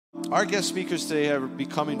Our guest speakers today are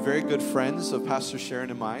becoming very good friends of Pastor Sharon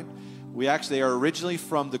and mine. They are originally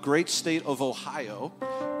from the great state of Ohio,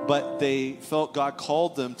 but they felt God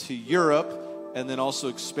called them to Europe and then also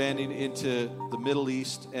expanding into the Middle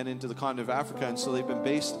East and into the continent of Africa. And so they've been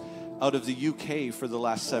based out of the UK for the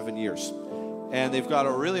last 7 years. And they've got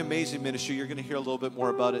a really amazing ministry. You're going to hear a little bit more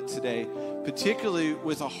about it today, particularly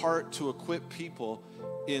with a heart to equip people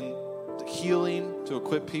in healing, to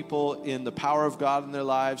equip people in the power of God in their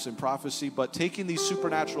lives and prophecy, but taking these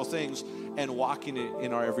supernatural things and walking it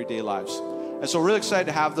in our everyday lives. And so we're really excited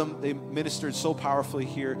to have them. They ministered so powerfully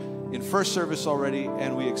here in first service already,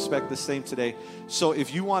 and we expect the same today. So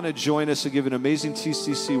if you want to join us and give an amazing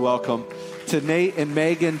TCC welcome to Nate and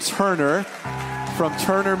Megan Turner from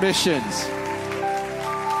Turner Missions.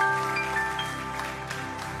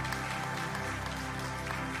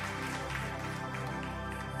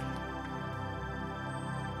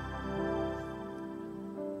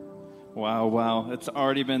 Wow. It's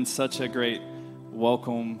already been such a great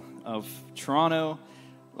welcome of Toronto.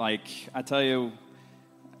 Like, I tell you,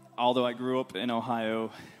 although I grew up in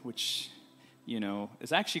Ohio, which,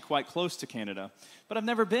 is actually quite close to Canada, but I've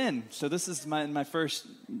never been. So this is my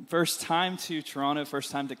first time to Toronto,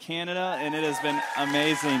 first time to Canada, and it has been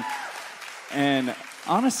amazing. And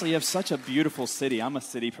honestly, you have such a beautiful city. I'm a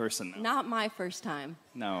city person. Not my first time.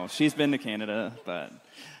 No, she's been to Canada,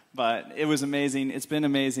 but it was amazing. It's been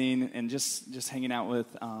amazing, and just hanging out with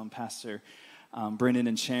Pastor Brendan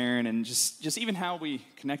and Sharon, and just even how we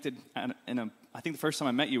connected I think the first time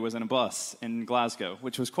I met you was in a bus in Glasgow,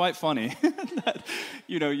 which was quite funny. That,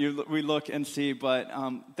 we look and see. But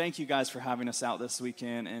thank you guys for having us out this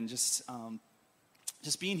weekend, and just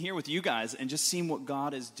being here with you guys, and just seeing what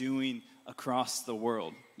God is doing across the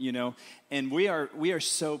world. And we are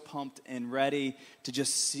so pumped and ready to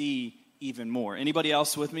just see even more. Anybody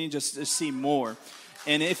else with me? Just to see more.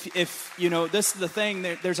 And if this is the thing,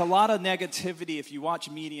 there's a lot of negativity. If you watch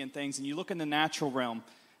media and things and you look in the natural realm,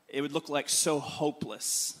 it would look like so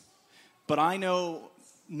hopeless. But I know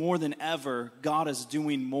more than ever, God is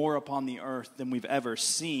doing more upon the earth than we've ever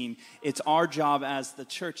seen. It's our job as the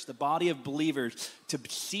church, the body of believers, to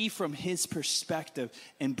see from His perspective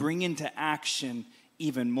and bring into action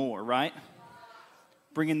even more, right?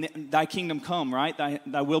 Bringing thy kingdom come, right?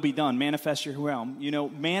 Thy will be done. Manifest your realm.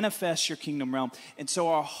 Manifest your kingdom realm. And so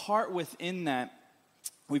our heart within that,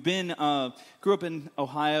 we've been, grew up in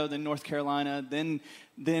Ohio, then North Carolina, then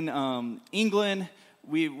England.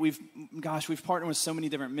 We've partnered with so many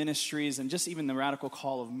different ministries, and just even the radical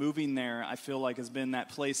call of moving there, I feel like has been that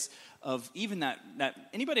place of even that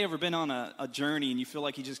anybody ever been on a journey and you feel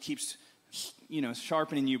like He just keeps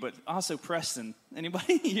sharpening you, but also Preston.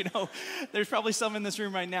 Anybody? There's probably some in this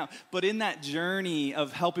room right now. But in that journey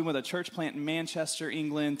of helping with a church plant in Manchester,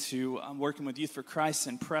 England, to working with Youth for Christ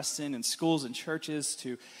in Preston and schools and churches,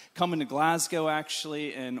 to coming to Glasgow,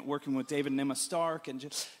 actually, and working with David and Emma Stark, and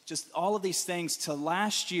just all of these things, to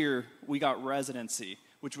last year, we got residency,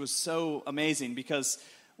 which was so amazing because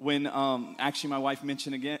when actually my wife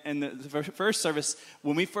mentioned again in the first service,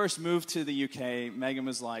 when we first moved to the UK, Megan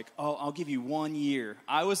was like, "Oh, I'll give you 1 year."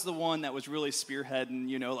 I was the one that was really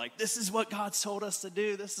spearheading, like, this is what God's told us to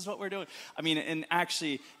do. This is what we're doing. I mean, and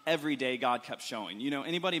actually every day God kept showing.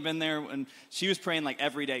 Anybody been there? And she was praying like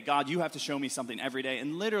every day, "God, you have to show me something every day."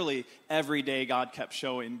 And literally every day God kept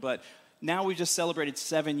showing. But now we just celebrated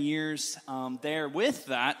 7 years there with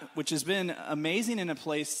that, which has been amazing, in a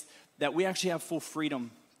place that we actually have full freedom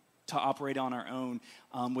to operate on our own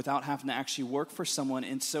without having to actually work for someone.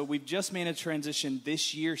 And so we've just made a transition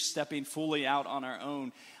this year, stepping fully out on our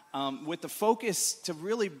own with the focus to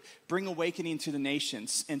really bring awakening to the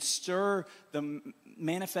nations and stir the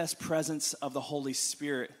manifest presence of the Holy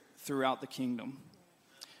Spirit throughout the kingdom.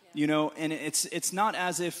 And it's not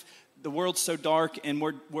as if the world's so dark and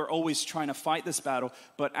we're always trying to fight this battle,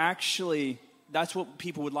 but actually that's what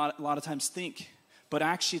people would a lot of times think. But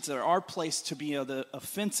actually, it's our place to be the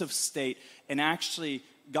offensive state, and actually,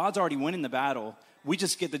 God's already winning the battle. We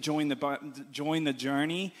just get to join the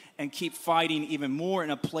journey and keep fighting even more in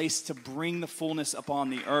a place to bring the fullness upon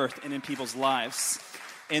the earth and in people's lives.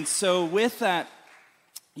 And so with that,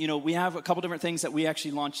 we have a couple different things that we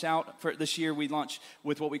actually launched out for this year. We launched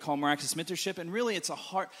with what we call miraculous mentorship, and really it's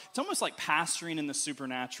it's almost like pastoring in the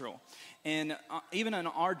supernatural. And even on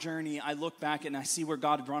our journey, I look back and I see where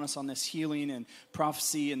God had brought us on this healing and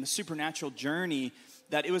prophecy and the supernatural journey,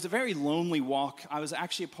 that it was a very lonely walk. I was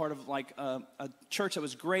actually a part of like a church that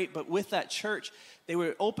was great, but with that church, they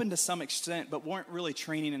were open to some extent, but weren't really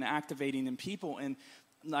training and activating in people. And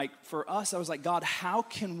like for us, I was like, God, how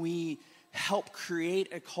can we help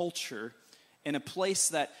create a culture in a place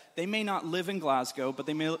that they may not live in Glasgow, but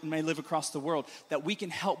they may live across the world, that we can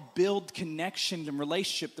help build connections and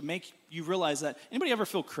relationship to make you realize that. Anybody ever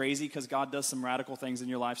feel crazy because God does some radical things in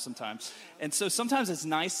your life sometimes? And so sometimes it's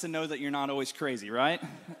nice to know that you're not always crazy, right?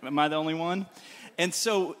 Am I the only one? And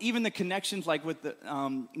so even the connections like with the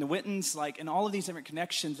Wittens, like, and all of these different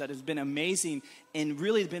connections that has been amazing and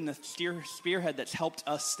really been the spearhead that's helped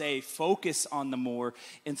us stay focused on the more.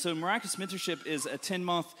 And so Miraculous Mentorship is a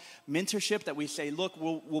 10-month mentorship that we say, look,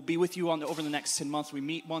 we'll be with you over the next 10 months. We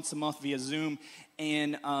meet once a month via Zoom.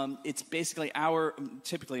 And it's basically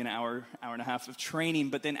typically an hour and a half of training,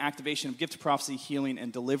 but then activation of gift of prophecy, healing,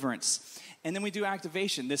 and deliverance. And then we do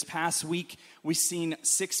activation. This past week, we've seen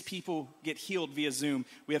 6 people get healed via Zoom.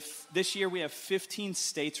 This year we have 15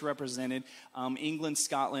 states represented, England,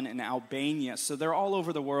 Scotland, and Albania. So they're all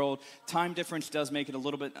over the world. Time difference does make it a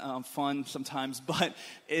little bit fun sometimes.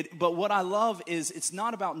 But what I love is it's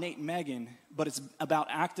not about Nate and Megan, but it's about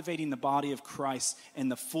activating the body of Christ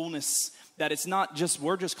and the fullness. That it's not just,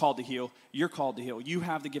 we're just called to heal, you're called to heal. You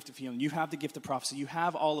have the gift of healing, you have the gift of prophecy, you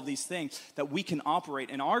have all of these things that we can operate.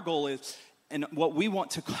 And our goal is, and what we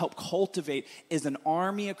want to help cultivate is an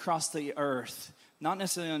army across the earth, not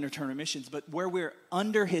necessarily under term missions, but where we're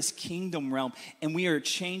under his kingdom realm and we are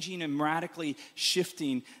changing and radically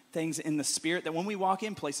shifting things in the spirit, that when we walk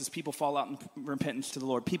in places, people fall out in repentance to the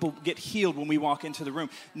Lord. People get healed when we walk into the room,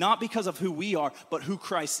 not because of who we are, but who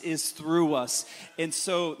Christ is through us. And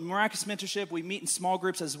so Miraculous Mentorship, we meet in small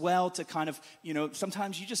groups as well to kind of,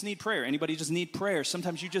 sometimes you just need prayer. Anybody just need prayer.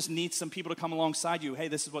 Sometimes you just need some people to come alongside you. Hey,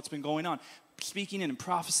 this is what's been going on. Speaking and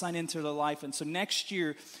prophesying into their life. And so next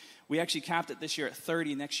year, we actually capped it this year at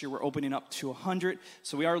 30. Next year, we're opening up to 100.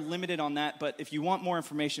 So we are limited on that. But if you want more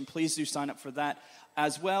information, please do sign up for that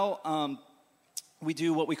as well. We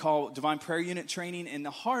do what we call Divine Prayer Unit training. And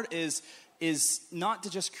the heart is not to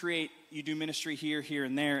just create, you do ministry here, here,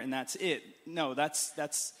 and there, and that's it. No, that's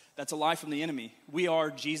a lie from the enemy. We are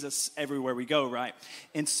Jesus everywhere we go, right?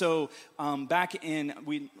 And so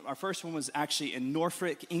our first one was actually in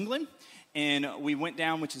Norfolk, England. And we went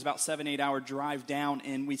down, which is about 7-8 hour drive down,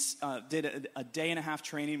 and we did a day and a half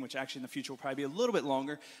training, which actually in the future will probably be a little bit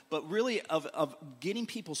longer, but really of getting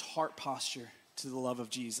people's heart posture to the love of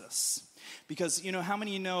Jesus. Because, how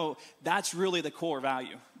many of you know that's really the core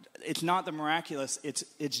value? It's not the miraculous,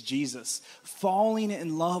 it's Jesus. Falling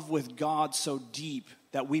in love with God so deep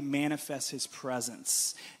that we manifest his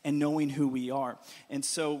presence and knowing who we are. And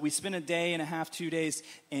so we spent a day and a half, 2 days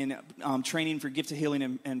in training for gift of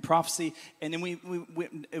healing and prophecy. And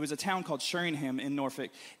then it was a town called Sheringham in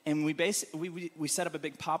Norfolk. And we set up a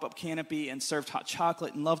big pop-up canopy and served hot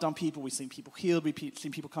chocolate and loved on people. We've seen people healed. We've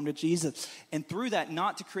seen people come to Jesus. And through that,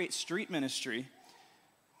 not to create street ministry,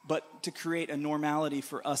 but to create a normality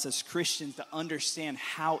for us as Christians to understand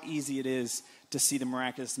how easy it is to see the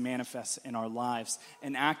miraculous manifest in our lives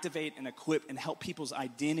and activate and equip and help people's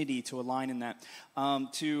identity to align in that.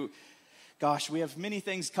 We have many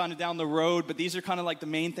things kind of down the road, but these are kind of like the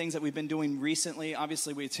main things that we've been doing recently.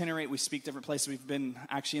 Obviously, we itinerate, we speak different places. We've been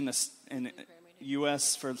actually in the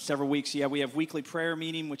U.S. for several weeks. Yeah, we have weekly prayer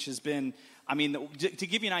meeting, which has been, to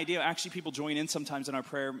give you an idea, actually people join in sometimes in our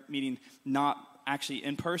prayer meeting, not actually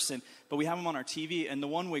in person, but we have them on our TV. And the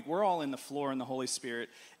one week, we're all in the floor in the Holy Spirit.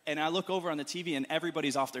 And I look over on the TV and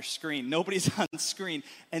everybody's off their screen. Nobody's on screen.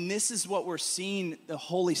 And this is what we're seeing, the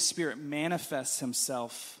Holy Spirit manifest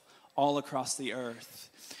himself all across the earth.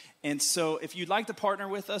 And so if you'd like to partner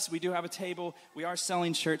with us, we do have a table. We are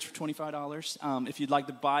selling shirts for $25 if you'd like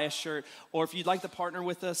to buy a shirt. Or if you'd like to partner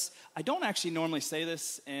with us, I don't actually normally say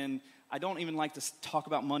this, and I don't even like to talk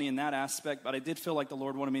about money in that aspect, but I did feel like the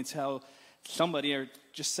Lord wanted me to tell somebody or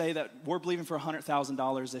just say that we're believing for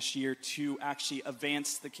 $100,000 this year to actually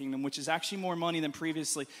advance the kingdom, which is actually more money than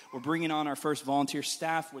previously. We're bringing on our first volunteer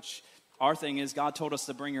staff, which our thing is God told us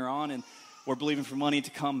to bring her on, and we're believing for money to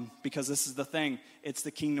come because this is the thing. It's the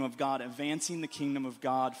kingdom of God, advancing the kingdom of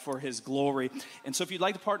God for his glory. And so if you'd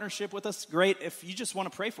like to partnership with us, great. If you just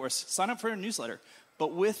want to pray for us, sign up for a newsletter.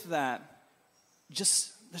 But with that,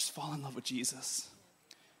 just fall in love with Jesus.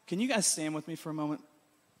 Can you guys stand with me for a moment?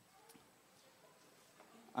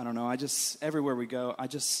 I don't know, everywhere we go, we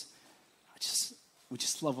just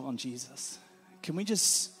love on Jesus. Can we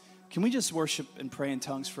just worship and pray in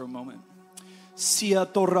tongues for a moment? Sia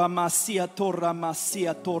torra masia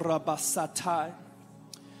basatai.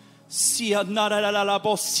 Sia narara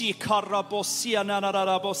bosi karabosia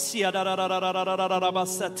narara bosia narara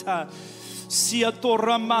basata. Sia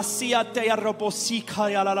torra masia te arabosi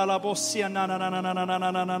kaya la bosia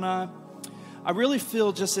na. I really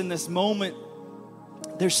feel just in this moment,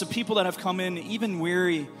 there's some people that have come in even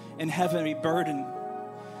weary and heavy burden.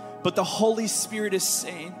 But the Holy Spirit is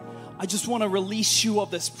saying, I just want to release you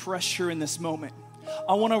of this pressure in this moment.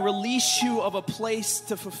 I want to release you of a place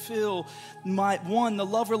to fulfill the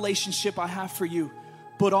love relationship I have for you,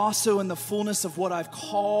 but also in the fullness of what I've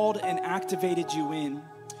called and activated you in.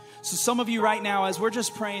 So some of you right now, as we're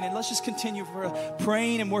just praying, and let's just continue for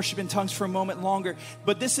praying and worship in tongues for a moment longer.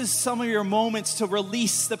 But this is some of your moments to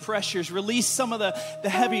release the pressures, release some of the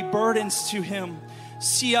heavy burdens to Him.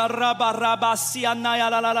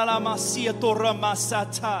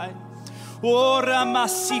 Ora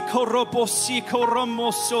masiko roposiko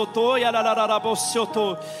romosoto ya la la la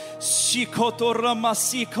bosoto shikoto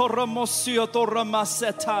ramasiko romosioto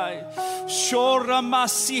ramasetai shora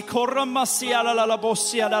masiko ramasia la la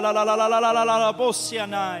bosia la la la la la la la bosia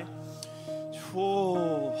nai.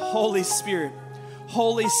 Oh, Holy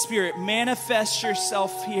Spirit, manifest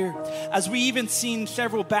yourself here. As we even seen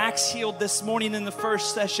several backs healed this morning in the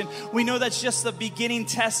first session, we know that's just the beginning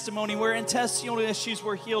testimony where intestinal issues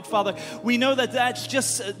were healed, Father. We know that that's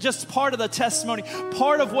just part of the testimony,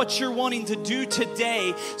 part of what you're wanting to do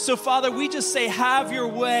today. So, Father, we just say, have your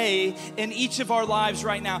way in each of our lives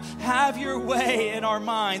right now. Have your way in our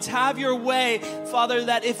minds. Have your way, Father,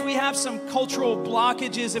 that if we have some cultural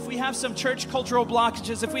blockages, if we have some church cultural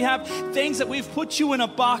blockages, if we have things that we've put you in a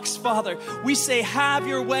box, Father, we say, have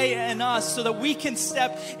your way in us so that we can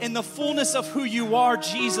step in the fullness of who you are,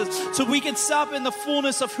 Jesus, so we can step in the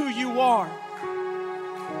fullness of who you are.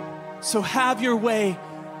 So have your way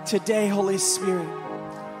today, Holy Spirit,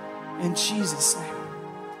 in Jesus' name.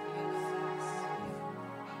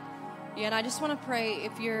 Yeah, and I just want to pray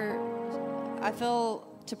I feel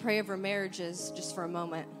to pray over marriages just for a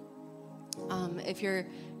moment. I'm not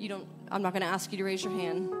going to ask you to raise your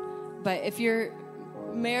hand, but if your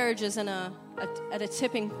marriage is at a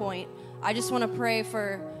tipping point, I just want to pray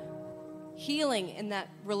for healing in that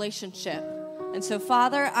relationship. And so,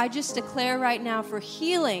 Father, I just declare right now for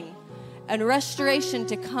healing and restoration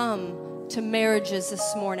to come to marriages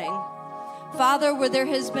this morning. Father, where there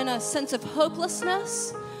has been a sense of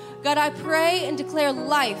hopelessness, God, I pray and declare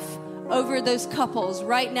life over those couples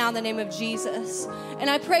right now in the name of Jesus. And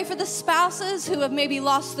I pray for the spouses who have maybe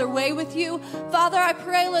lost their way with you. Father, I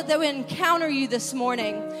pray, Lord, that we encounter you this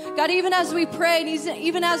morning. God, even as we pray, and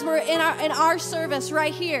even as we're in our service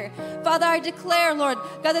right here, Father, I declare, Lord,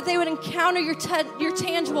 God, that they would encounter your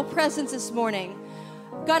tangible presence this morning.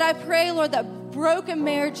 God, I pray, Lord, that broken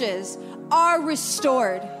marriages are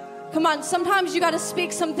restored. Come on, sometimes you got to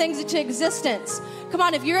speak some things into existence. Come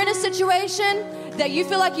on, if you're in a situation that you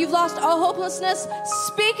feel like you've lost all hopelessness,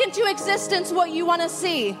 speak into existence what you want to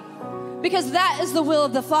see, because that is the will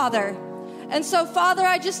of the Father. And so, Father,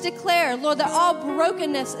 I just declare, Lord, that all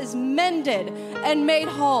brokenness is mended and made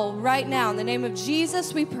whole right now. In the name of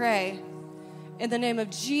Jesus, we pray. In the name of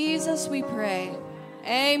Jesus, we pray.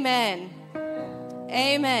 Amen.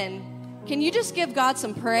 Amen. Can you just give God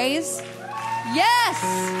some praise? Yes.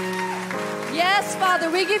 Yes,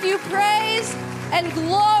 Father, we give you praise and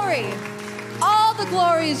glory. All the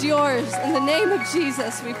glory is yours. In the name of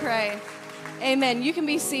Jesus, we pray. Amen. You can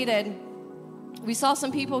be seated. We saw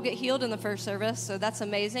some people get healed in the first service, so that's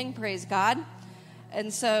amazing. Praise God.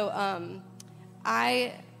 And so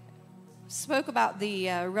I spoke about the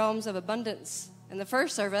realms of abundance in the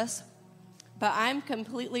first service, but I'm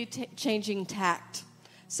completely changing tact.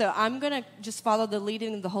 So I'm going to just follow the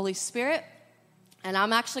leading of the Holy Spirit, and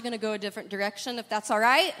I'm actually going to go a different direction, if that's all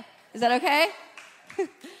right. Is that okay?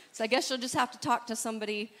 So I guess you'll just have to talk to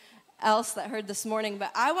somebody else that heard this morning.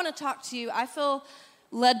 But I want to talk to you. I feel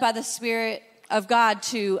led by the Spirit of God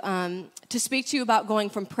to speak to you about going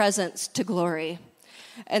from presence to glory.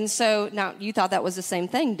 And so now you thought that was the same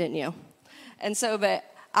thing, didn't you? And so, but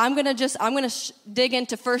I'm going to dig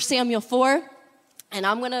into 1 Samuel 4, and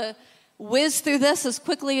I'm going to whiz through this as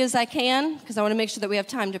quickly as I can, because I want to make sure that we have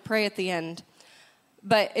time to pray at the end.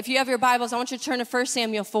 But if you have your Bibles, I want you to turn to 1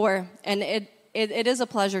 Samuel 4, and it is a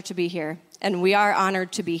pleasure to be here, and we are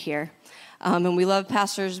honored to be here. And we love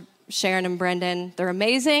Pastors Sharon and Brendan. They're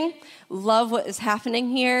amazing. Love what is happening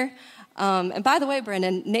here. And by the way,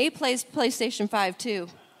 Brendan, Nate plays PlayStation 5 too.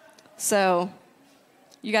 So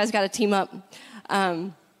you guys got to team up.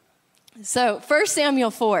 So 1 Samuel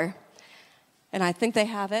 4, and I think they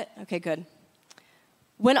have it. Okay, good.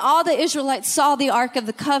 When all the Israelites saw the Ark of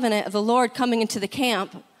the Covenant of the Lord coming into the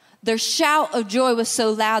camp, their shout of joy was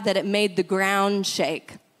so loud that it made the ground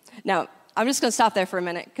shake. Now, I'm just going to stop there for a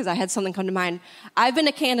minute because I had something come to mind. I've been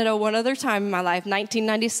to Canada one other time in my life,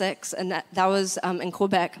 1996, and that was in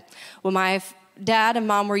Quebec, when my dad and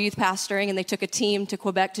mom were youth pastoring, and they took a team to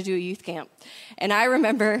Quebec to do a youth camp. And I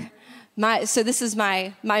remember, this is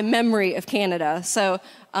my memory of Canada. So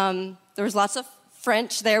there was lots of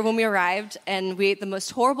French there when we arrived, and we ate the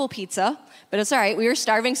most horrible pizza, but it's all right. We were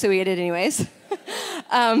starving, so we ate it anyways. But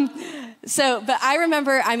I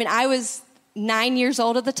remember, I was 9 years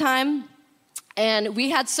old at the time, and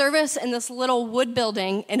we had service in this little wood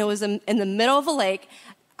building, and it was in the middle of a lake.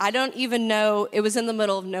 I don't even know, it was in the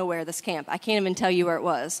middle of nowhere, this camp. I can't even tell you where it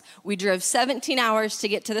was. We drove 17 hours to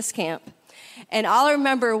get to this camp, and all I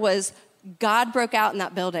remember was God broke out in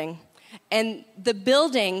that building. And the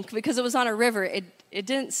building, because it was on a river, it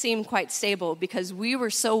didn't seem quite stable because we were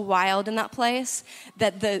so wild in that place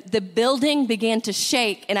that the building began to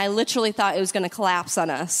shake, and I literally thought it was going to collapse on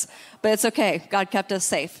us. But it's okay. God kept us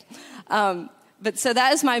safe. But so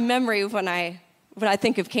that is my memory when I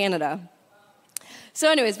think of Canada.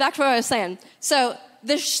 So anyways, back to what I was saying. So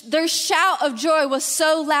their shout of joy was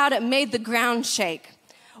so loud it made the ground shake.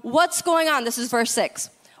 What's going on? This is verse 6.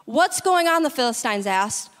 What's going on, the Philistines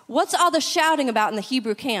asked. What's all the shouting about in the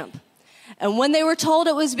Hebrew camp? And when they were told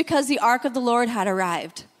it was because the ark of the Lord had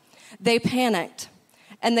arrived, they panicked.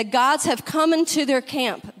 And the gods have come into their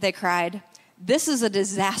camp, they cried. This is a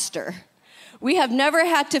disaster. We have never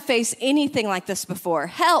had to face anything like this before.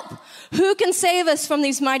 Help! Who can save us from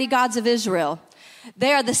these mighty gods of Israel?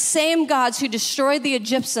 They are the same gods who destroyed the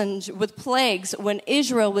Egyptians with plagues when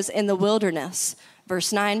Israel was in the wilderness.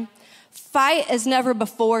 Verse 9. Fight as never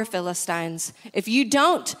before, Philistines. If you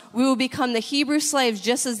don't, we will become the Hebrew slaves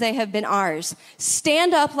just as they have been ours.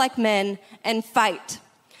 Stand up like men and fight.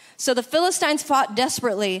 So the Philistines fought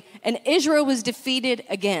desperately, and Israel was defeated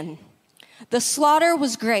again. The slaughter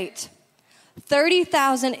was great.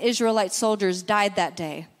 30,000 Israelite soldiers died that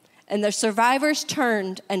day, and the survivors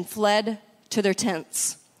turned and fled to their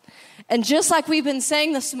tents. And just like we've been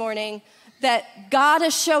saying this morning, that God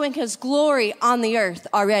is showing his glory on the earth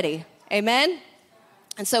already. Amen?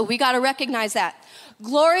 And so we got to recognize that.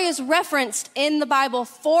 Glory is referenced in the Bible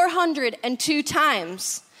 402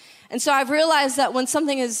 times. And so I've realized that when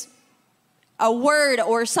something is a word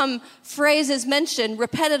or some phrase is mentioned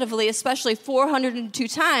repetitively, especially 402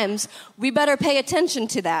 times, we better pay attention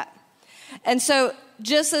to that. And so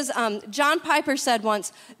just as John Piper said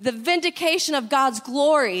once, the vindication of God's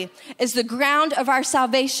glory is the ground of our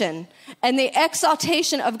salvation, and the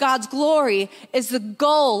exaltation of God's glory is the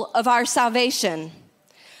goal of our salvation.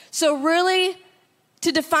 So really,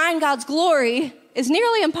 to define God's glory is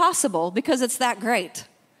nearly impossible because it's that great.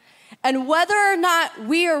 And whether or not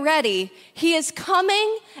we are ready, he is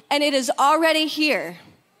coming, and it is already here.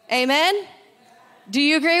 Amen? Do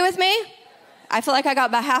you agree with me? I feel like I got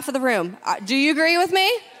about half of the room. Do you agree with me?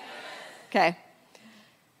 Okay.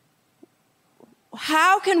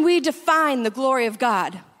 How can we define the glory of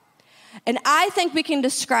God? And I think we can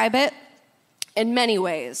describe it in many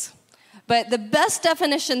ways. But the best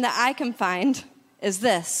definition that I can find is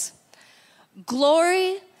this.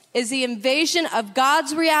 Glory is the invasion of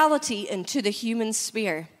God's reality into the human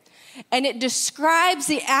sphere. And it describes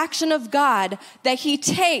the action of God that he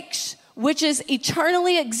takes, which is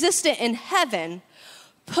eternally existent in heaven,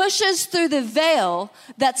 pushes through the veil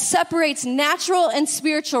that separates natural and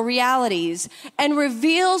spiritual realities and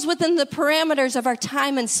reveals within the parameters of our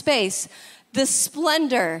time and space the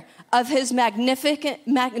splendor of his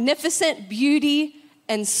magnificent beauty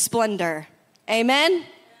and splendor. Amen?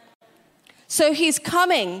 So he's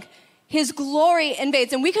coming. His glory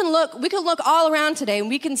invades. And we can look all around today and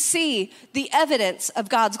we can see the evidence of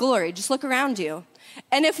God's glory. Just look around you.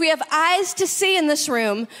 And if we have eyes to see in this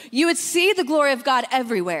room, you would see the glory of God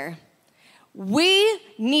everywhere. We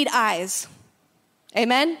need eyes.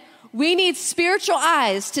 Amen? We need spiritual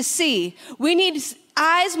eyes to see. We need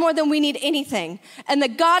eyes more than we need anything. And the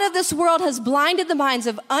God of this world has blinded the minds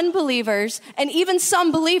of unbelievers and even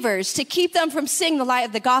some believers to keep them from seeing the light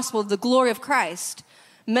of the gospel of the glory of Christ,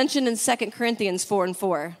 mentioned in 2 Corinthians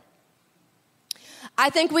 4:4. I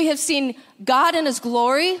think we have seen God in his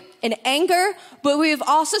glory in anger, but we have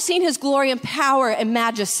also seen his glory in power and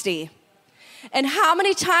majesty. And how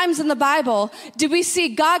many times in the Bible did we see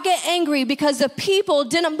God get angry because the people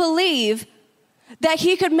didn't believe that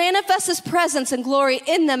he could manifest his presence and glory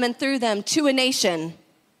in them and through them to a nation?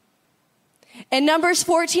 In Numbers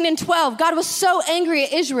 14 and 12, God was so angry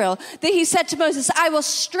at Israel that he said to Moses, I will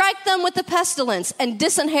strike them with the pestilence and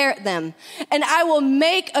disinherit them, and I will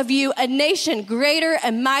make of you a nation greater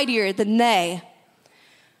and mightier than they.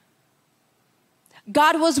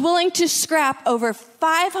 God was willing to scrap over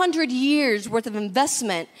 500 years worth of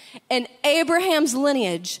investment in Abraham's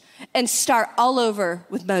lineage and start all over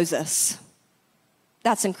with Moses.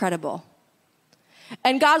 That's incredible.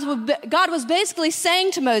 And God was basically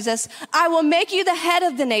saying to Moses, I will make you the head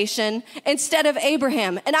of the nation instead of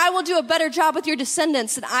Abraham, and I will do a better job with your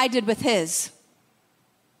descendants than I did with his.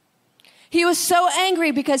 He was so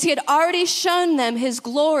angry because he had already shown them his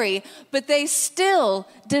glory, but they still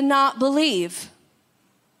did not believe.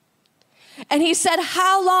 And he said,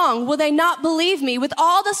 how long will they not believe me with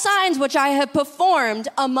all the signs which I have performed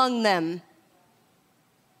among them?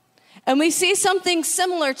 And we see something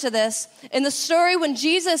similar to this in the story when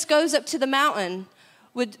Jesus goes up to the mountain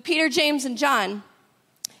with Peter, James, and John.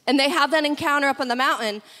 And they have that encounter up on the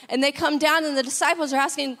mountain. And they come down and the disciples are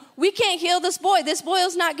asking, we can't heal this boy. This boy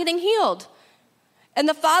is not getting healed. And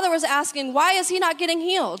the father was asking, why is he not getting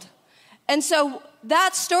healed? And so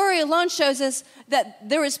that story alone shows us that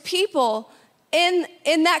there was people in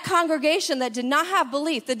that congregation that did not have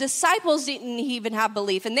belief. The disciples didn't even have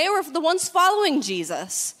belief. And they were the ones following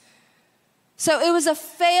Jesus. So it was a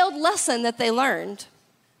failed lesson that they learned.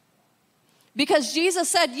 Because Jesus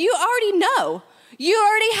said, you already know. You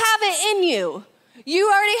already have it in you. You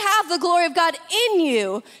already have the glory of God in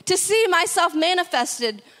you to see myself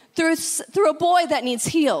manifested through a boy that needs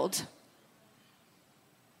healed.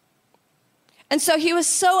 And so he was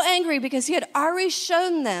so angry because he had already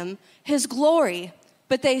shown them his glory,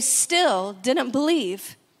 but they still didn't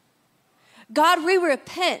believe. God, we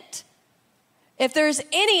repent if there's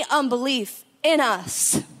any unbelief in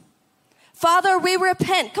us. Father, we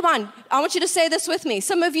repent. Come on, I want you to say this with me.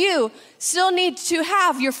 Some of you still need to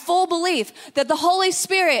have your full belief that the Holy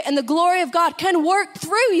Spirit and the glory of God can work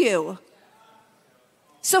through you.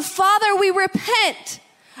 So Father, we repent.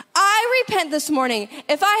 I repent this morning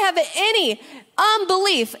if I have any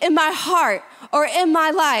unbelief in my heart or in my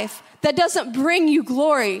life that doesn't bring you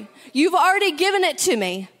glory. You've already given it to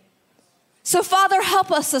me. So Father,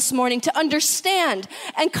 help us this morning to understand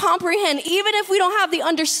and comprehend, even if we don't have the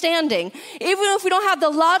understanding, even if we don't have the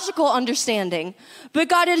logical understanding. But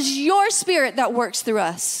God, it is your Spirit that works through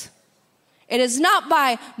us. It is not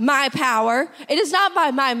by my power. It is not by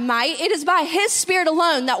my might. It is by his Spirit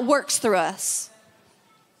alone that works through us.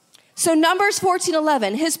 So Numbers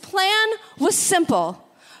 14:11, his plan was simple.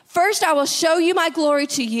 First, I will show you my glory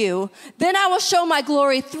to you. Then I will show my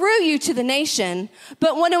glory through you to the nation.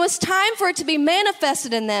 But when it was time for it to be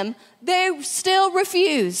manifested in them, they still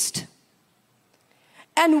refused.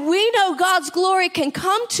 And we know God's glory can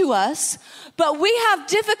come to us, but we have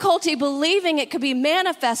difficulty believing it could be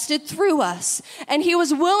manifested through us. And he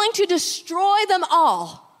was willing to destroy them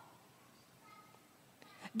all.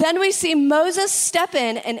 Then we see Moses step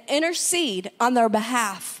in and intercede on their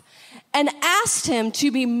behalf and asked him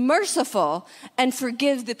to be merciful and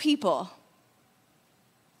forgive the people.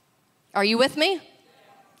 Are you with me?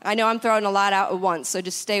 I know I'm throwing a lot out at once, so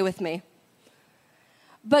just stay with me.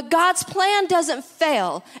 But God's plan doesn't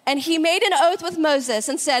fail, and he made an oath with Moses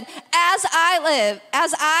and said, as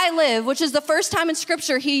I live, which is the first time in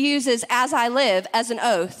Scripture he uses as I live as an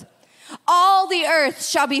oath, all the earth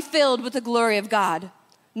shall be filled with the glory of God.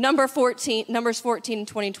 Numbers 14 and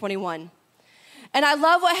 20-21. And I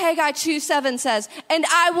love what Haggai 2:7 says, and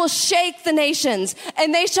I will shake the nations,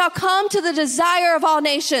 and they shall come to the desire of all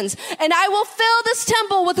nations, and I will fill this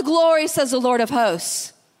temple with glory, says the Lord of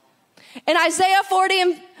hosts. In Isaiah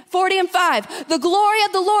 40:5, the glory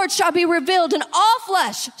of the Lord shall be revealed, and all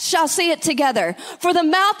flesh shall see it together, for the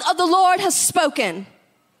mouth of the Lord has spoken.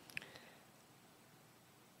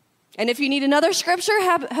 And if you need another scripture,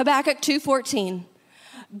 Habakkuk 2:14.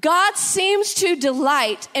 God seems to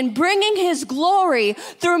delight in bringing his glory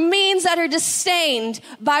through means that are disdained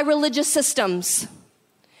by religious systems.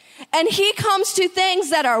 And he comes to things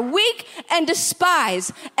that are weak and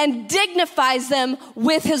despised and dignifies them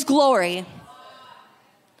with his glory.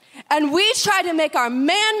 And we try to make our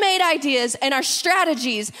man-made ideas and our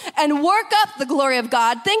strategies and work up the glory of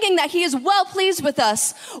God, thinking that he is well pleased with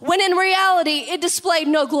us, when in reality, it displayed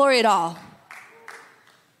no glory at all.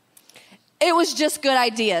 It was just good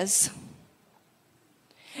ideas.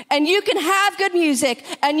 And you can have good music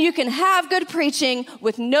and you can have good preaching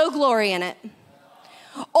with no glory in it.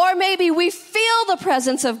 Or maybe we feel the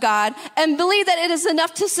presence of God and believe that it is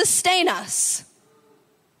enough to sustain us.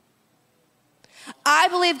 I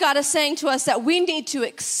believe God is saying to us that we need to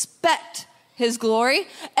expect his glory,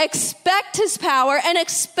 expect his power, and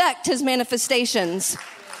expect his manifestations.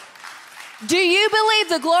 Do you believe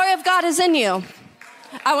the glory of God is in you?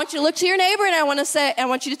 I want you to look to your neighbor and I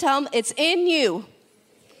want you to tell them it's in you,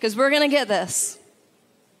 because we're going to get this.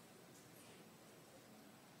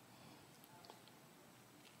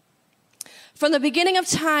 From the beginning of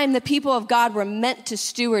time, the people of God were meant to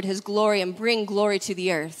steward his glory and bring glory to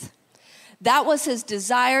the earth. That was his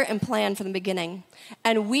desire and plan from the beginning.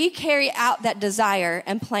 And we carry out that desire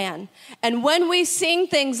and plan. And when we sing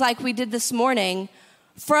things like we did this morning,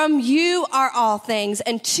 from you are all things,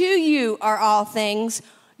 and to you are all things,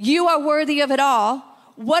 you are worthy of it all,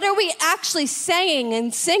 what are we actually saying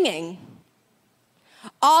and singing?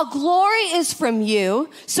 All glory is from you,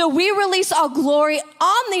 so we release all glory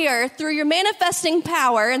on the earth through your manifesting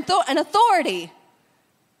power and authority.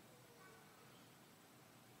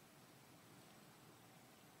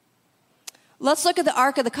 Let's look at the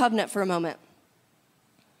Ark of the Covenant for a moment.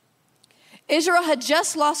 Israel had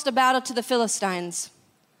just lost a battle to the Philistines.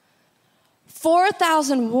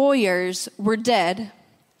 4,000 warriors were dead,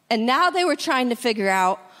 and now they were trying to figure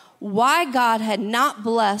out why God had not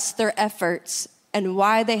blessed their efforts and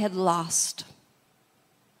why they had lost.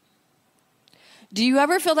 Do you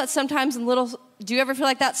ever feel that sometimes do you ever feel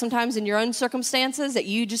like that sometimes in your own circumstances, that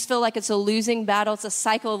you just feel like it's a losing battle, it's a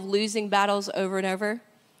cycle of losing battles over and over?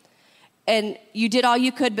 And you did all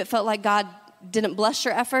you could but felt like God didn't bless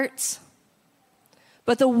your efforts?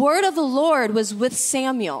 But the word of the Lord was with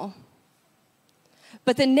Samuel.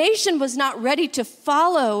 But the nation was not ready to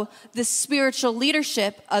follow the spiritual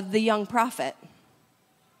leadership of the young prophet.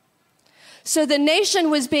 So the nation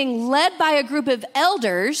was being led by a group of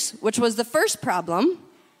elders, which was the first problem,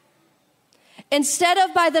 instead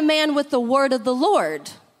of by the man with the word of the Lord.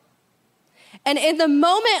 And in the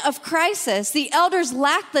moment of crisis, the elders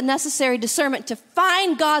lacked the necessary discernment to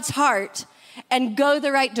find God's heart and go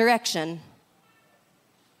the right direction.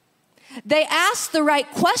 They asked the right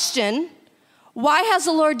question: why has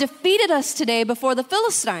the Lord defeated us today before the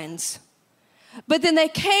Philistines? But then they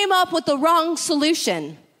came up with the wrong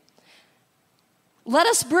solution. Let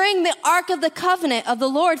us bring the Ark of the Covenant of the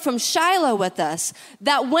Lord from Shiloh with us,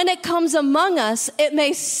 that when it comes among us, it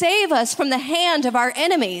may save us from the hand of our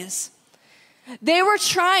enemies. They were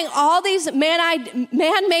trying all these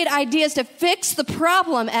man-made ideas to fix the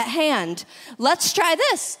problem at hand. Let's try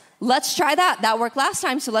this. Let's try that. That worked last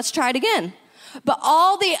time, so let's try it again. But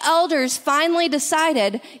all the elders finally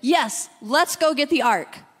decided, yes, let's go get the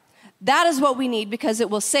ark. That is what we need because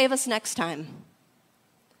it will save us next time.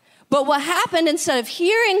 But what happened, instead of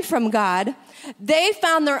hearing from God, they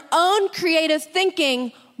found their own creative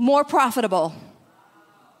thinking more profitable.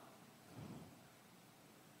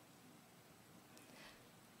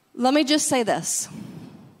 Let me just say this.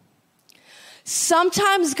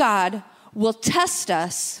 Sometimes God will test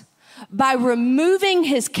us by removing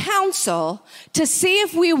his counsel to see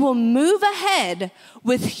if we will move ahead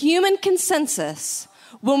with human consensus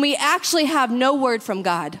when we actually have no word from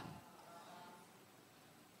God.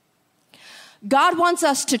 God wants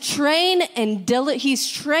us to train and he's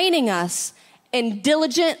training us in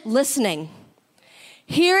diligent listening,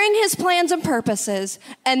 hearing his plans and purposes,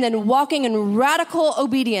 and then walking in radical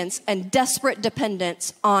obedience and desperate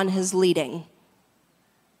dependence on his leading.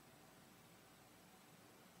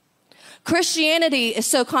 Christianity is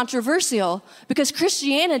so controversial because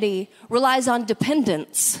Christianity relies on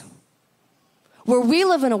dependence, where we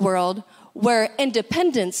live in a world where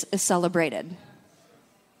independence is celebrated.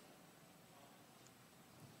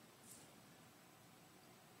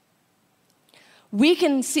 We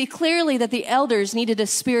can see clearly that the elders needed a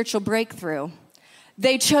spiritual breakthrough.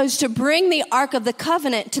 They chose to bring the Ark of the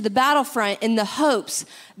Covenant to the battlefront in the hopes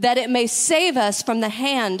that it may save us from the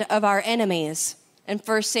hand of our enemies in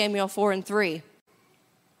 1 Samuel 4:3.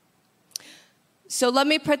 So let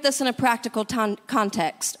me put this in a practical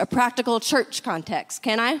context, a practical church context,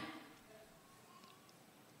 can I?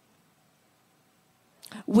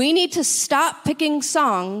 We need to stop picking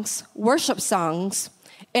songs, worship songs,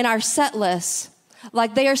 in our set lists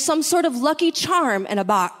like they are some sort of lucky charm in a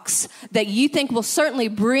box that you think will certainly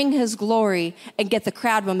bring his glory and get the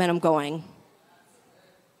crowd momentum going.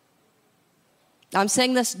 I'm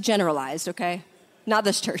saying this generalized, okay? Not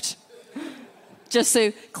this church. Just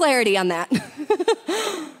so clarity on that.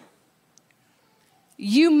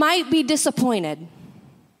 You might be disappointed.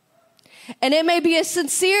 And it may be a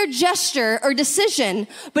sincere gesture or decision,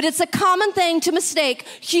 but it's a common thing to mistake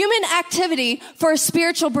human activity for a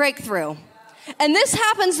spiritual breakthrough. And this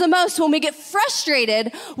happens the most when we get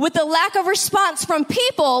frustrated with the lack of response from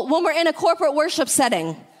people when we're in a corporate worship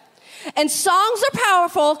setting. And songs are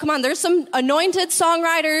powerful. Come on, there's some anointed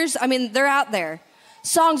songwriters. I mean, they're out there.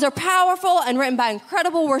 Songs are powerful and written by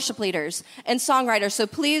incredible worship leaders and songwriters. So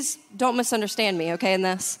please don't misunderstand me, okay, in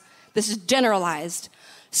this. This is generalized.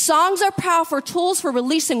 Songs are powerful tools for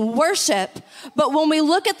releasing worship, but when we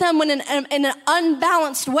look at them in an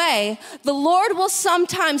unbalanced way, the Lord will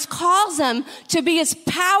sometimes cause them to be as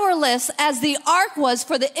powerless as the ark was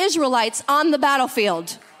for the Israelites on the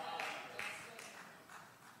battlefield.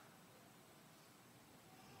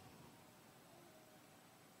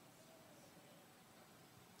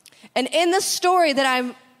 And in the story that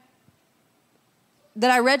I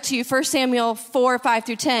read to you, 1 Samuel 4, 5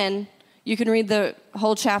 through 10, you can read the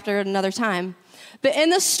whole chapter at another time. But in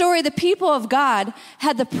the story, the people of God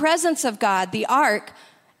had the presence of God, the ark,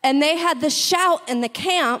 and they had the shout in the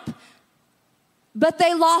camp, but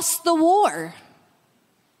they lost the war.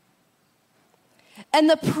 And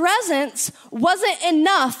the presence wasn't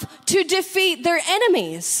enough to defeat their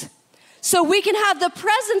enemies. So we can have the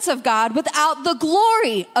presence of God without the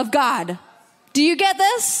glory of God. Do you get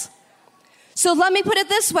this? So let me put it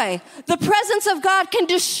this way. The presence of God can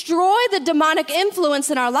destroy the demonic influence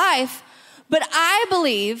in our life, but I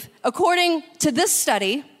believe, according to this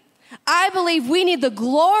study, I believe we need the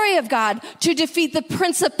glory of God to defeat the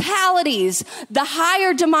principalities, the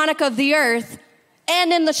higher demonic of the earth,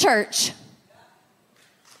 and in the church.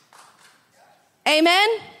 Amen?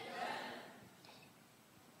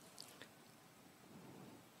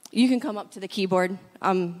 You can come up to the keyboard.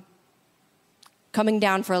 I'm coming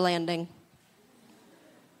down for a landing.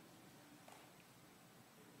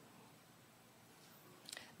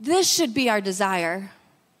 This should be our desire.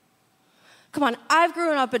 Come on, I've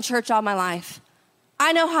grown up in church all my life.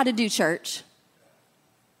 I know how to do church.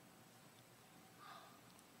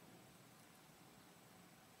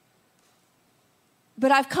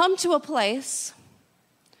 But I've come to a place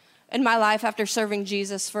in my life after serving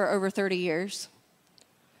Jesus for over 30 years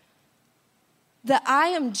that I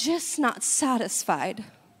am just not satisfied.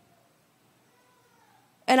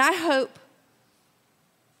 And I hope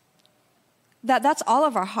that that's all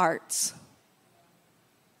of our hearts.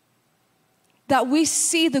 That we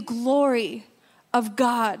see the glory of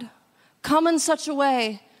God come in such a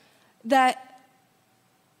way that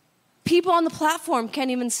people on the platform can't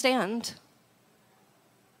even stand.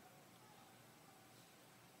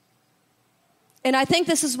 And I think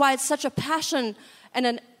this is why it's such a passion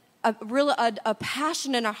and a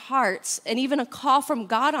passion in our hearts, and even a call from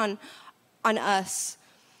God on us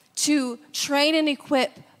to train and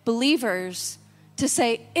equip believers to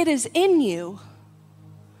say, it is in you.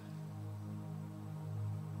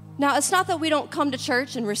 Now, it's not that we don't come to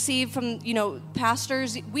church and receive from,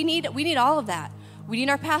 pastors. We need all of that. We need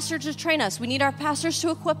our pastors to train us. We need our pastors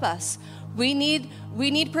to equip us. We need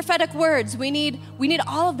prophetic words. We need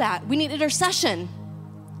all of that. We need intercession.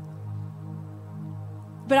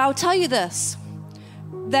 But I'll tell you this,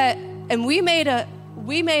 and we made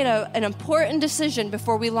an important decision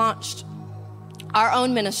before we launched our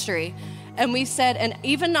own ministry. And we said, and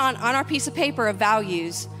even on our piece of paper of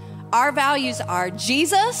values, our values are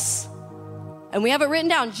Jesus, and we have it written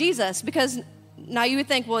down, Jesus, because now you would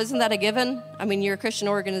think, well, isn't that a given? I mean, you're a Christian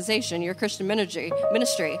organization, you're a Christian ministry.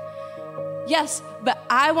 Yes, but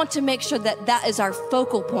I want to make sure that that is our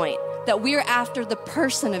focal point, that we are after the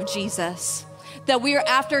person of Jesus, that we are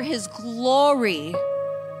after his glory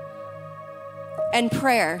and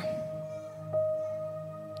prayer.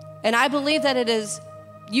 And I believe that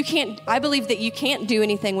I believe that you can't do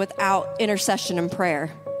anything without intercession and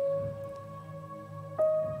prayer.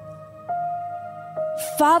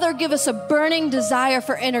 Father, give us a burning desire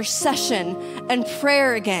for intercession and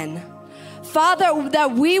prayer again. Father,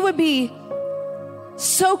 that we would be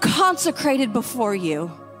so consecrated before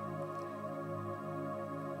you.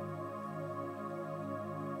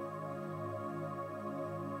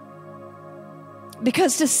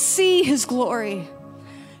 Because to see his glory,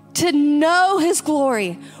 to know his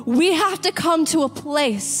glory, we have to come to a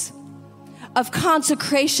place of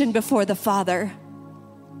consecration before the Father.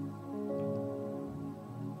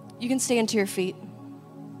 You can stand to your feet.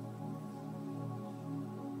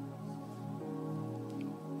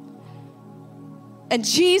 And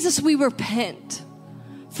Jesus, we repent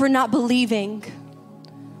for not believing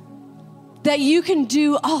that you can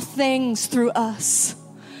do all things through us.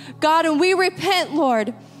 God, and we repent,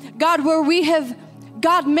 Lord, God, where we have,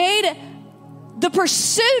 God, made the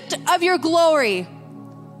pursuit of your glory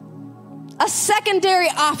a secondary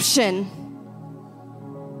option.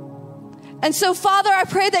 And so, Father, I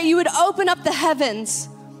pray that you would open up the heavens.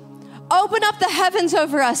 Open up the heavens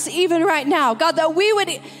over us even right now. God, that we would,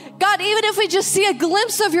 God, even if we just see a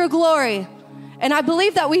glimpse of your glory. And I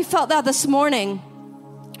believe that we felt that this morning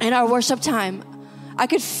in our worship time. I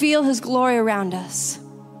could feel his glory around us.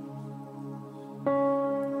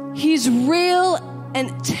 He's real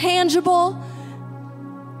and tangible,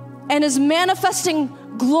 and his manifesting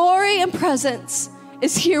glory and presence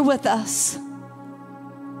is here with us.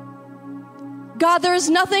 God, there is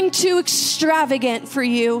nothing too extravagant for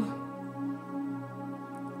you.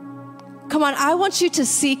 Come on, I want you to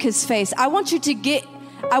seek his face. I want you to get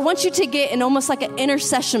in almost like an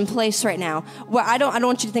intercession place right now, where I don't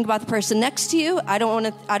want you to think about the person next to you. I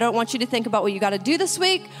don't want you to think about what you got to do this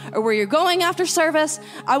week or where you're going after service.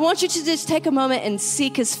 I want you to just take a moment and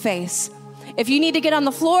seek his face. If you need to get on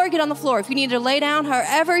the floor, get on the floor. If you need to lay down,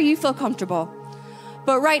 however you feel comfortable.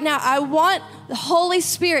 But right now, I want the Holy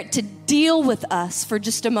Spirit to deal with us for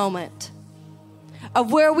just a moment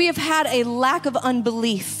of where we have had a lack of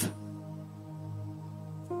unbelief.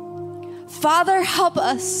 Father, help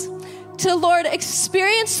us to, Lord,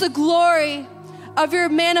 experience the glory of your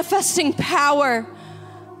manifesting power.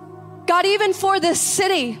 God, even for this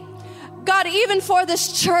city, God, even for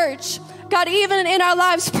this church, God, even in our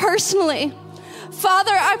lives personally.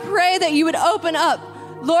 Father, I pray that you would open up,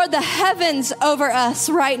 Lord, the heavens over us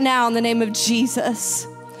right now in the name of Jesus.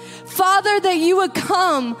 Father, that you would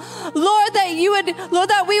come, Lord,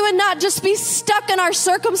 that we would not just be stuck in our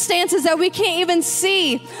circumstances that we can't even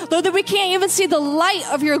see, Lord, that we can't even see the light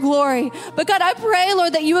of your glory. But God, I pray,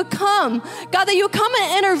 Lord, that you would come, God, that you would come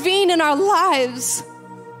and intervene in our lives.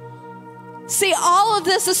 See, all of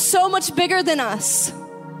this is so much bigger than us.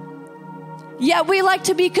 Yet we like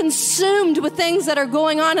to be consumed with things that are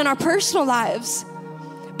going on in our personal lives.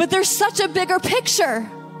 But there's such a bigger picture.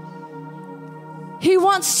 He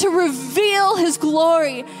wants to reveal his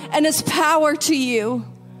glory and his power to you.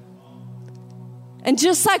 And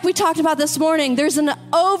just like we talked about this morning, there's an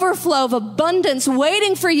overflow of abundance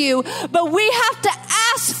waiting for you, but we have to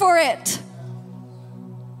ask for it.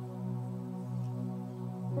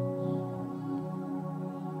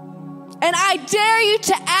 And I dare you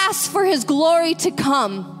to ask for his glory to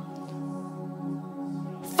come.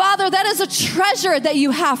 Father, that is a treasure that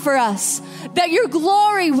you have for us, that your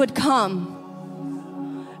glory would come.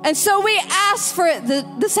 And so we ask for it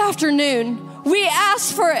this afternoon. We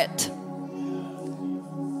ask for it.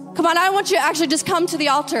 Come on, I want you to actually just come to the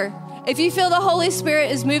altar. If you feel the Holy Spirit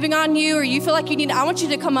is moving on you, or you feel like you need, I want you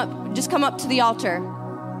to come up to the altar.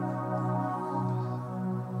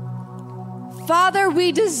 Father,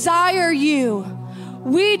 we desire you.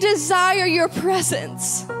 We desire your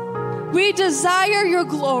presence. We desire your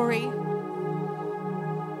glory.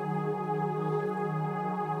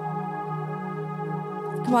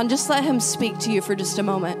 Come on, just let him speak to you for just a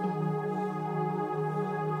moment.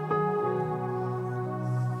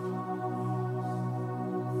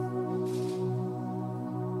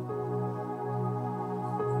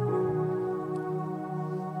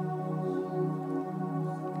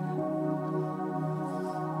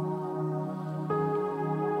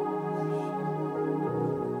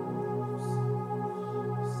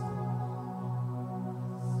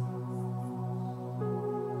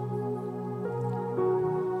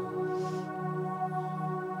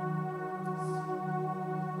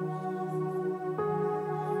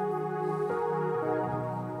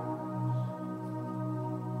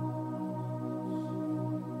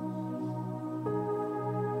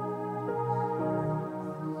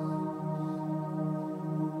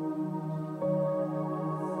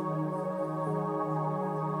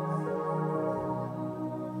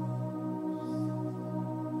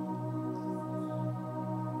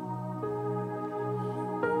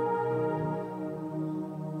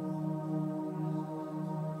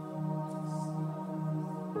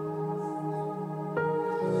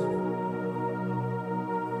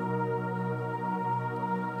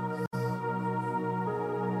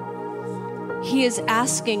 He is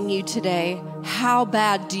asking you today, how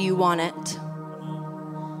bad do you want it?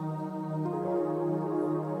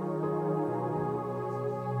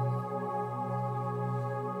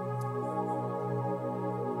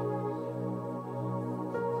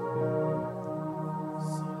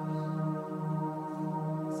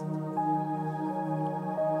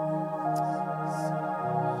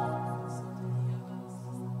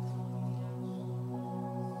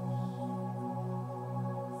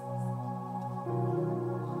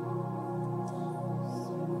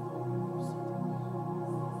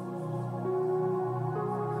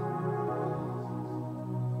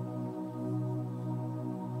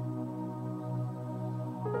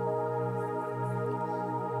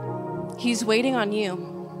 He's waiting on you.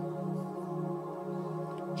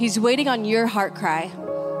 He's waiting on your heart cry.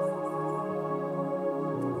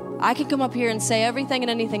 I could come up here and say everything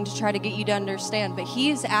and anything to try to get you to understand, but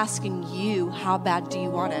he is asking you, how bad do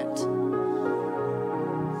you want it?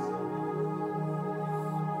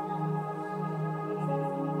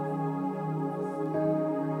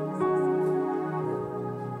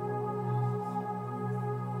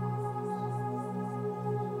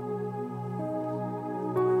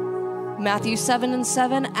 Matthew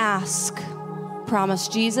 7:7, ask, promise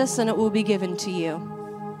Jesus, and it will be given to you.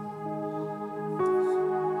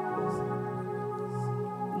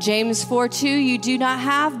 James 4:2, you do not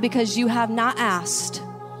have because you have not asked.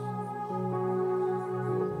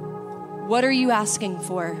 What are you asking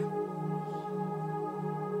for?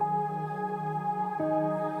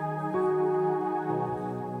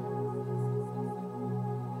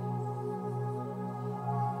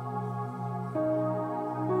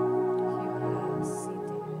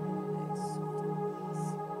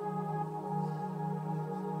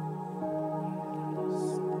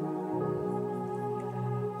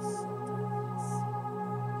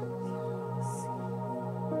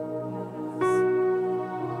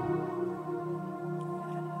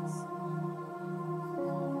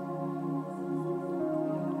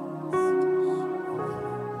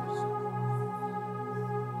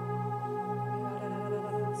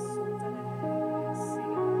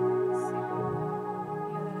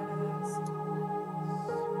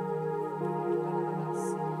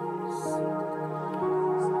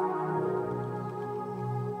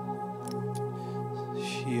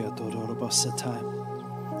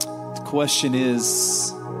 The question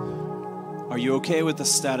is, are you okay with the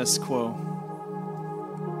status quo?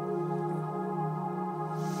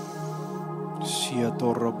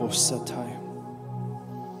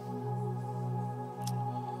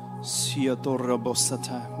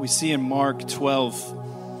 We see in Mark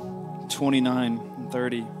 12:29 and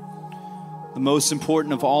 30, the most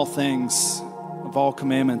important of all things, of all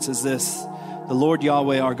commandments is this: the Lord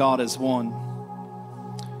Yahweh our God is one.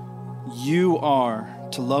 You are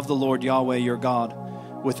to love the Lord Yahweh your God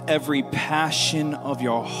with every passion of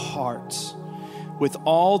your heart, with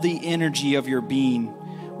all the energy of your being,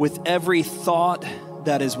 with every thought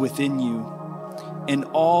that is within you, and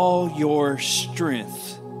all your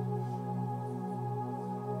strength.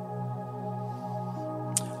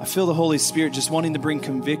 I feel the Holy Spirit just wanting to bring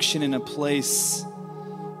conviction in a place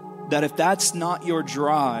that if that's not your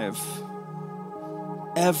drive,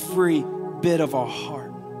 every bit of our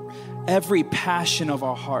heart, every passion of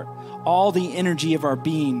our heart, all the energy of our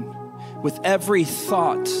being, with every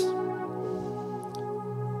thought,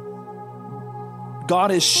 God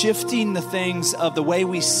is shifting the things of the way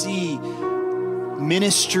we see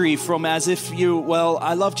ministry from as if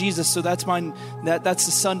I love Jesus, so that's mine. That's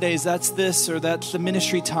the Sundays, that's this, or that's the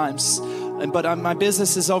ministry times. But my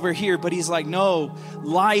business is over here. But he's like, no,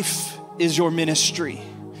 life is your ministry.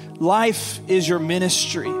 Life is your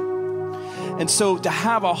ministry. And so to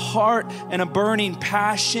have a heart and a burning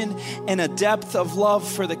passion and a depth of love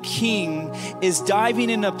for the King is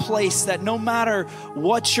diving in a place that no matter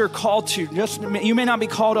what you're called to, you may not be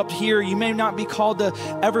called up here, you may not be called to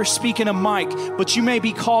ever speak in a mic, but you may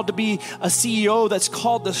be called to be a CEO that's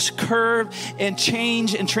called to curve and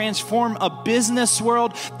change and transform a business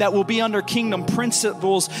world that will be under kingdom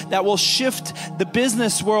principles, that will shift the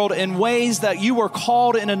business world in ways that you were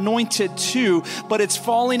called and anointed to. But it's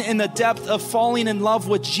falling in the depth of falling in love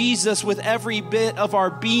with Jesus with every bit of our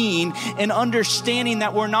being, and understanding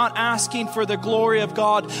that we're not asking for the glory of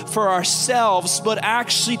God for ourselves, but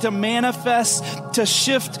actually to manifest, to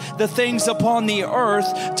shift the things upon the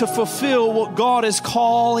earth, to fulfill what God is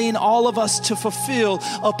calling all of us to fulfill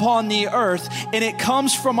upon the earth. And it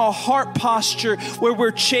comes from a heart posture where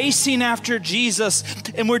we're chasing after Jesus,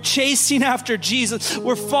 and we're chasing after Jesus.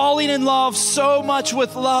 We're falling in love so much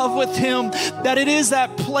with love with Him that it is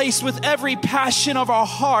that place with every passion of our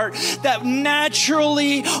heart that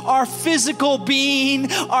naturally our physical being,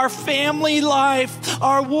 our family life,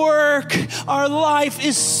 our work, our life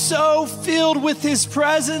is so filled with His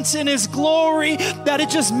presence and His glory that it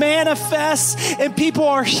just manifests, and people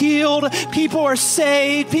are healed, people are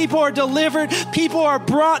saved, people are delivered, people are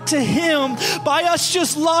brought to Him by us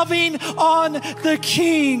just loving on the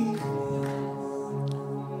King.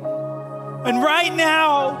 And right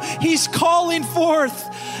now, He's calling forth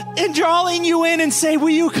and drawing you in and say, will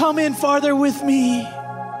you come in farther with me?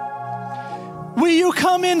 Will you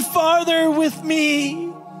come in farther with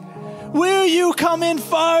me? Will you come in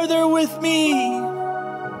farther with me?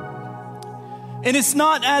 And it's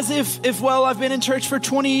not as if I've been in church for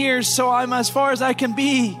 20 years, so I'm as far as I can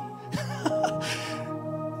be.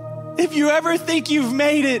 If you ever think you've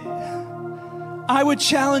made it, I would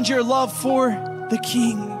challenge your love for the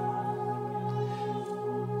King.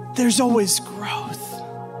 There's always growth.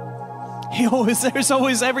 There's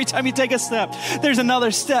always, every time you take a step, there's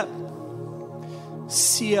another step.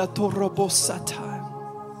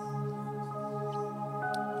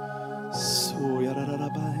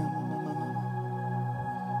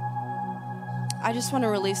 I just want to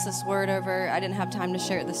release this word over. I didn't have time to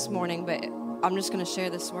share it this morning, but I'm just going to share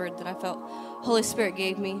this word that I felt Holy Spirit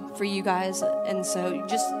gave me for you guys. And so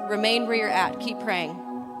just remain where you're at. Keep praying.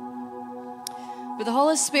 But the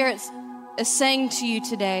Holy Spirit is saying to you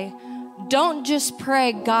today, don't just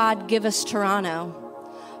pray, God, give us Toronto,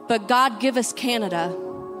 but God, give us Canada.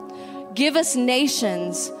 Give us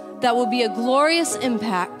nations that will be a glorious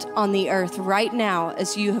impact on the earth right now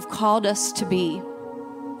as you have called us to be.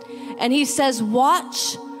 And He says,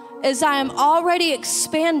 watch as I am already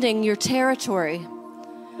expanding your territory,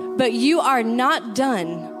 but you are not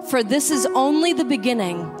done, for this is only the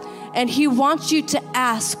beginning. And He wants you to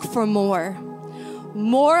ask for more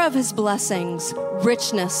of His blessings,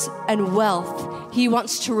 richness, and wealth He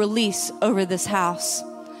wants to release over this house.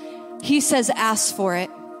 He says, ask for it.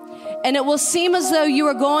 And it will seem as though you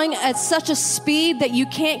are going at such a speed that you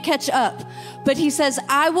can't catch up. But He says,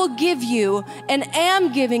 I will give you and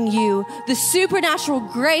am giving you the supernatural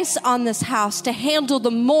grace on this house to handle the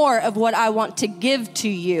more of what I want to give to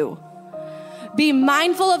you. Be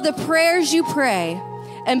mindful of the prayers you pray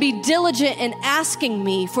and be diligent in asking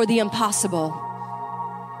me for the impossible.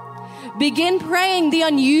 Begin praying the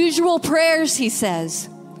unusual prayers, He says.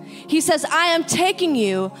 He says, I am taking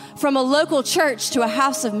you from a local church to a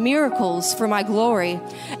house of miracles for my glory.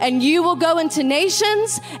 And you will go into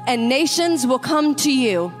nations, and nations will come to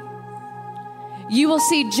you. You will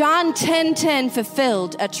see John 10:10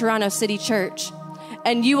 fulfilled at Toronto City Church.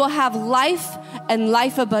 And you will have life and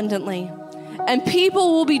life abundantly. And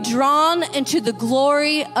people will be drawn into the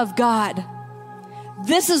glory of God.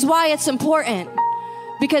 This is why it's important.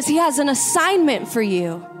 Because he has an assignment for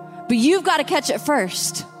you. But you've got to catch it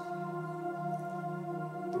first.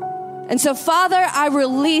 And so, Father, I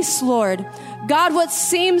release, Lord, God, what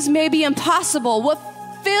seems maybe impossible, what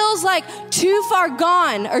feels like too far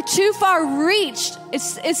gone or too far reached.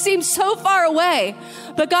 It seems so far away.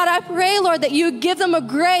 But God, I pray, Lord, that you would give them a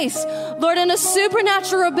grace, Lord, and a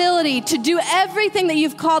supernatural ability to do everything that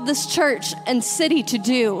you've called this church and city to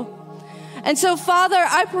do. And so, Father,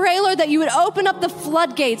 I pray, Lord, that you would open up the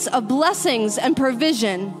floodgates of blessings and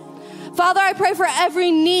provision. Father, I pray for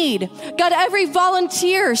every need. God, every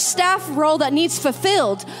volunteer, staff role that needs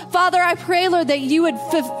fulfilled. Father, I pray, Lord, that you would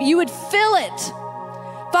fill it.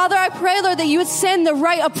 Father, I pray, Lord, that you would send the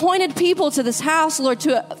right appointed people to this house, Lord,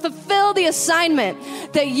 to fulfill the assignment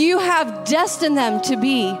that you have destined them to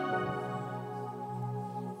be.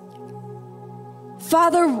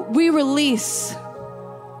 Father, we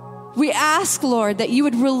ask, Lord, that you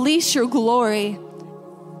would release your glory.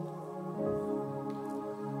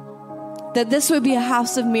 That this would be a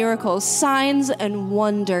house of miracles. Signs and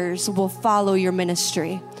wonders will follow your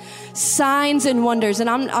ministry. Signs and wonders. And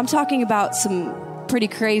I'm talking about some pretty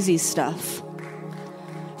crazy stuff.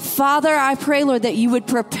 Father, I pray, Lord, that you would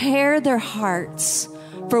prepare their hearts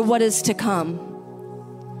for what is to come.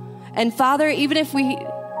 And Father, even if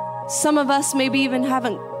some of us maybe even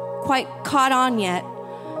haven't quite caught on yet,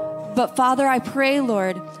 but Father, I pray,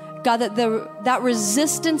 Lord, God, that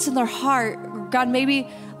resistance in their heart, God, maybe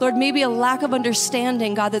a lack of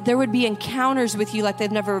understanding, God, that there would be encounters with you like they've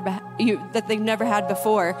never had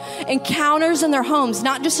before. Encounters in their homes,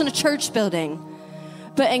 not just in a church building,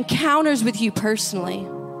 but encounters with you personally.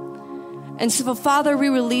 And so, Father, we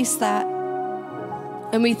release that.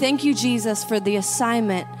 And we thank you, Jesus, for the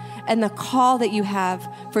assignment and the call that you have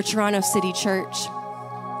for Toronto City Church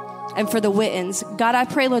and for the Wittens. God, I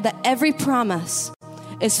pray, Lord, that every promise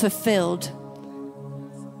is fulfilled,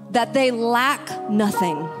 that they lack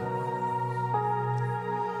nothing.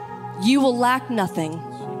 You will lack nothing.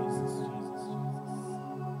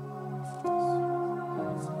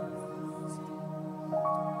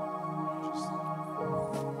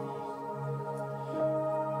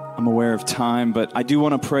 I'm aware of time, but I do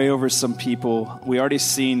want to pray over some people. We already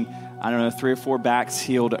seen, 3 or 4 backs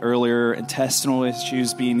healed earlier, intestinal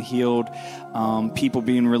issues being healed, people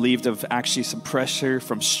being relieved of actually some pressure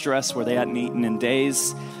from stress where they hadn't eaten in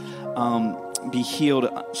days, be healed.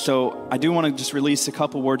 So I do want to just release a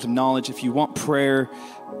couple words of knowledge. If you want prayer,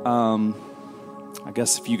 I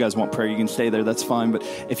guess if you guys want prayer, you can stay there. That's fine. But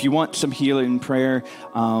if you want some healing prayer,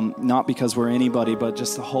 not because we're anybody, but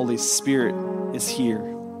just the Holy Spirit is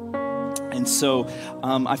here. And so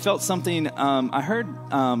I felt something, I heard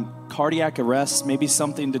cardiac arrest, maybe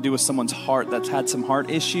something to do with someone's heart that's had some heart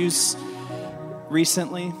issues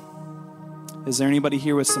recently. Is there anybody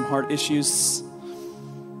here with some heart issues?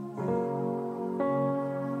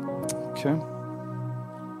 Okay.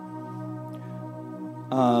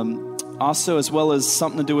 Also, as well as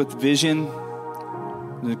something to do with vision,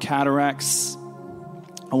 the cataracts,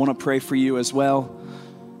 I want to pray for you as well.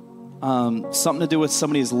 Something to do with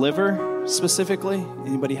somebody's liver specifically.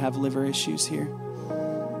 Anybody have liver issues here?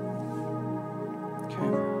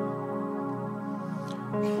 Okay.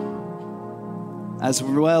 As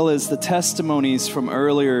well as the testimonies from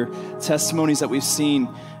earlier, testimonies that we've seen,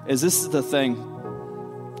 is this is the thing.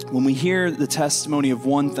 When we hear the testimony of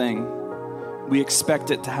one thing, we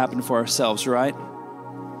expect it to happen for ourselves, right?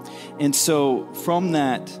 And so from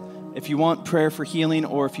that, if you want prayer for healing,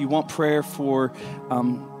 or if you want prayer for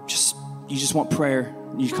you just want prayer,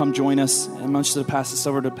 you come join us. I'm just going to pass this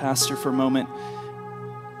over to Pastor for a moment.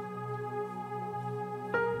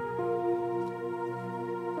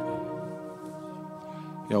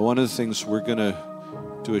 Yeah, one of the things we're going to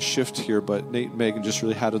do a shift here, but Nate and Megan just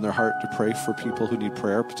really had in their heart to pray for people who need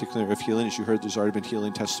prayer, particularly of healing. As you heard, there's already been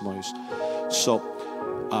healing testimonies. So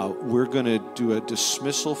we're going to do a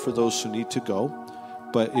dismissal for those who need to go.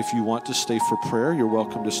 But if you want to stay for prayer, you're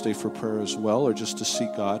welcome to stay for prayer as well, or just to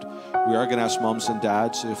seek God. We are going to ask moms and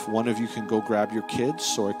dads if one of you can go grab your kids,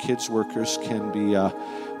 so our kids workers can be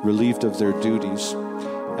relieved of their duties.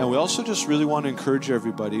 And we also just really want to encourage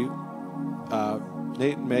everybody.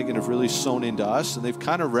 Nate and Megan have really sown into us, and they've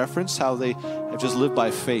kind of referenced how they have just lived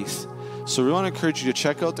by faith. So we want to encourage you to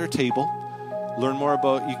check out their table. learn more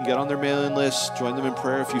about, you can get on their mailing list, join them in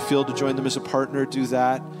prayer. If you feel to join them as a partner, do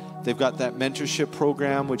that. They've got that mentorship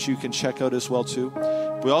program, which you can check out as well too.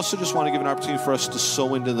 We also just want to give an opportunity for us to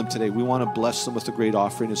sow into them today. We want to bless them with a great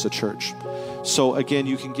offering as a church. So again,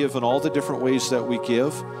 you can give in all the different ways that we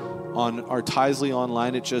give. On our Tithely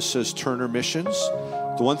online, it just says Turner Missions.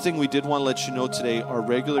 The one thing we did want to let you know today, our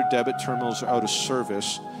regular debit terminals are out of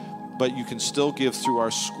service, but you can still give through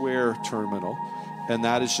our Square terminal, and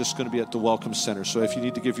that is just going to be at the Welcome Center. So if you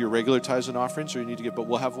need to give your regular tithes and offerings, or you need to give, but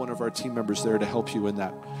we'll have one of our team members there to help you in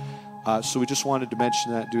that. So we just wanted to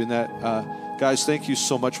mention that, doing that. Guys, thank you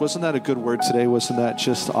so much. Wasn't that a good word today? Wasn't that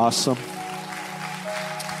just awesome?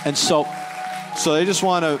 And so they just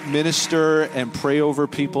want to minister and pray over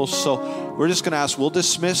people. So we're just going to ask, we'll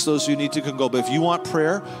dismiss those who need to can go. But if you want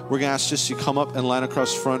prayer, we're going to ask just you come up and line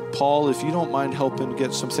across front. Paul, if you don't mind helping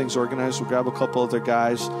get some things organized, we'll grab a couple other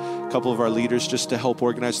guys, a couple of our leaders just to help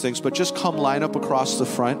organize things. But just come line up across the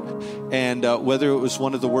front. And whether it was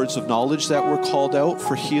one of the words of knowledge that were called out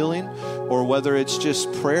for healing, or whether it's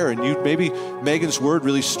just prayer, and you maybe Megan's word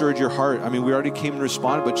really stirred your heart. I mean, we already came and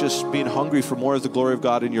responded, but just being hungry for more of the glory of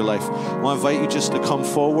God in your life. I want to invite you just to come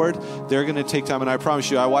forward. They're going to take time, and I promise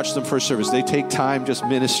you, I watched them first service. They take time just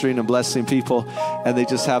ministering and blessing people, and they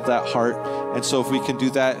just have that heart. And so if we can do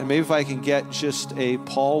that, and maybe if I can get just a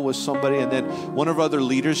Paul with somebody, and then one of our other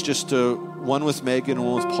leaders, just to one with Megan and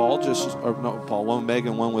one with Paul, one with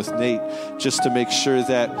Megan, one with Nate, just to make sure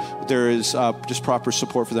that there is just proper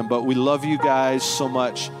support for them. But we love you guys so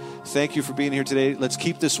much. Thank you for being here today. Let's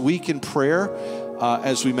keep this week in prayer,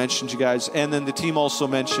 as we mentioned, you guys. And then the team also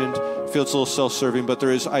mentioned, feel it's a little self-serving, but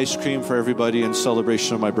there is ice cream for everybody in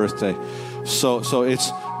celebration of my birthday. So it's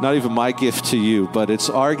not even my gift to you, but it's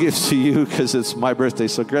our gift to you because it's my birthday.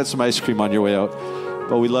 So grab some ice cream on your way out.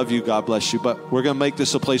 But we love you. God bless you. But we're going to make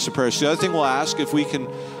this a place of prayer. So the other thing we'll ask, if we can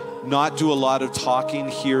not do a lot of talking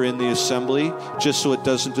here in the assembly, just so it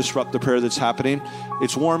doesn't disrupt the prayer that's happening.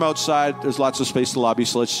 It's warm outside. There's lots of space in the lobby,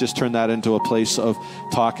 so let's just turn that into a place of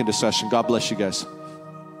talk and discussion. God bless you guys.